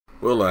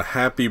Well, a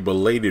happy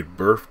belated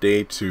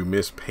birthday to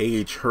Miss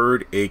Paige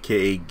Hurd,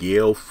 aka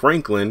Gayle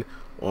Franklin,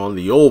 on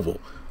the Oval.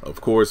 Of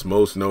course,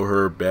 most know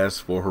her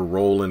best for her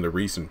role in the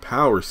recent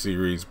Power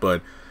series,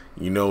 but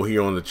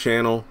here on the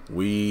channel,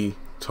 we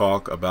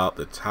talk about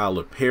the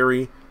Tyler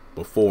Perry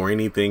before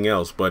anything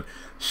else. But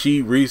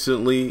she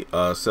recently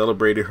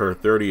celebrated her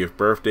 30th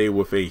birthday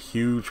with a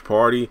huge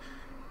party,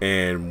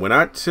 and when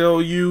I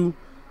tell you,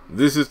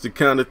 this is the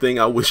kind of thing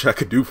I wish I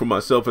could do for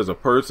myself as a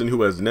person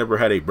who has never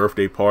had a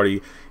birthday party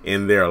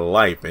in their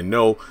life. And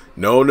no,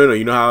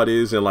 you know how it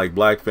is in like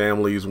black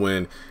families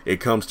when it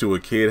comes to a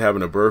kid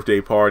having a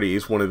birthday party.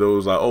 It's one of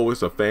those like, oh,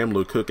 it's a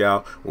family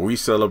cookout where we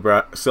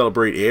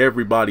celebrate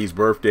everybody's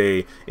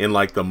birthday in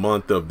like the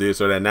month of this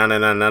or that. None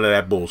of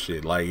that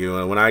bullshit. Like,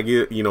 when I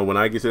get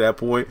to that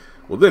point,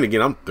 well, then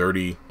again, I'm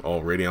 30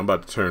 already. I'm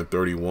about to turn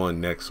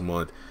 31 next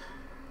month.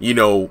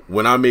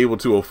 When I'm able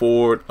to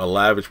afford a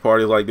lavish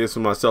party like this for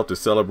myself to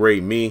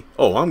celebrate me,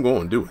 oh, I'm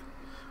going to do it.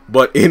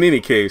 But in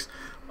any case,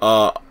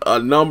 a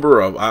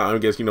number of, I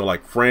guess,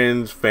 like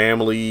friends,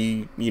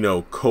 family,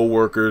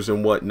 co-workers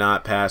and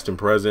whatnot, past and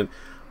present.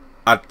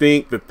 I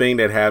think the thing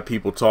that had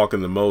people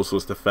talking the most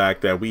was the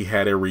fact that we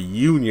had a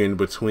reunion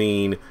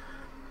between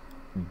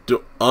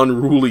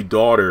unruly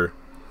daughter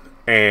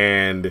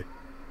and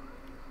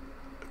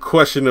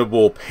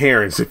questionable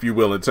parents, if you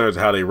will, in terms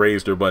of how they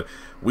raised her. But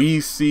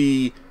we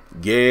see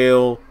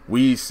Gayle,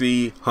 we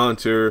see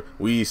Hunter,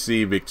 we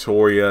see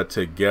Victoria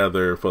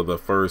together for the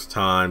first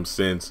time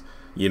since,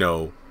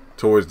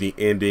 towards the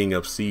ending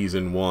of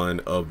season 1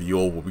 of the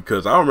Oval.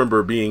 Because I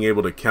remember being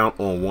able to count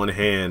on one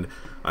hand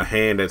a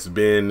hand that's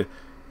been,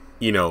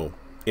 in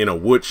a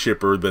wood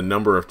chipper, the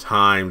number of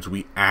times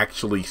we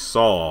actually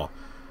saw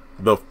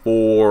the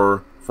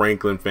 4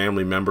 Franklin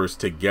family members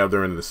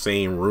together in the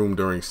same room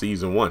during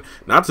season 1.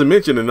 Not to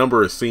mention the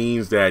number of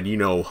scenes that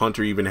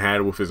Hunter even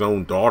had with his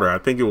own daughter. I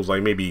think it was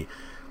like maybe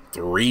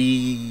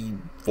 3,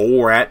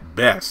 4 at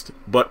best.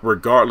 But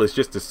regardless,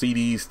 just to see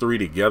these 3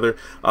 together,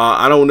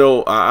 I don't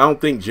know. I don't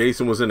think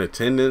Jason was in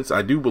attendance.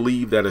 I do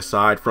believe that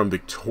aside from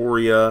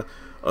Victoria,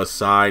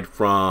 aside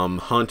from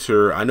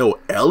Hunter, I know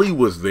Ellie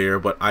was there,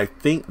 but I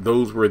think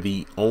those were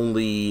the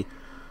only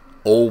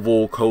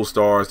Oval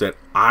co-stars that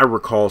I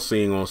recall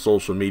seeing on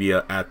social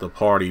media at the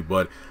party.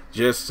 But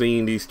just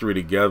seeing these 3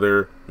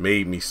 together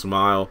made me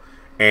smile,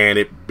 and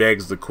it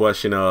begs the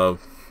question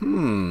of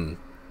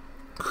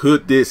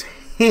could this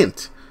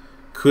hint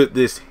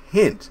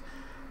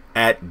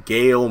at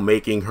Gayle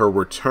making her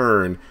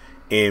return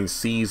in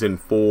season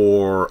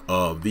 4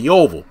 of the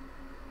Oval?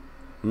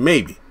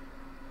 Maybe.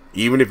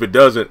 Even if it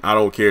doesn't, I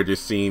don't care.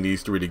 Just seeing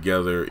these 3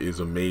 together is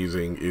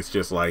amazing. It's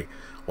just like,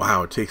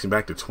 wow, it takes me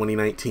back to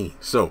 2019.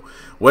 So,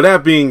 with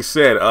that being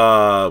said,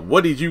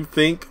 what did you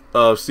think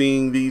of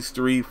seeing these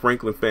 3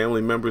 Franklin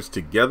family members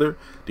together?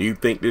 Do you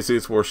think this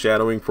is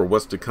foreshadowing for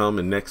what's to come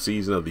in next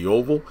season of the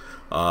Oval?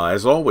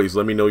 As always,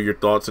 let me know your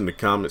thoughts in the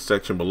comment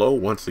section below.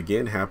 Once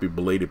again, happy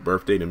belated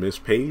birthday to Miss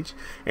Paige.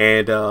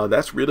 And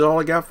that's really all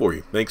I got for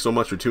you. Thanks so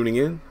much for tuning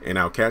in, and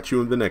I'll catch you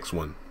in the next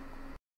one.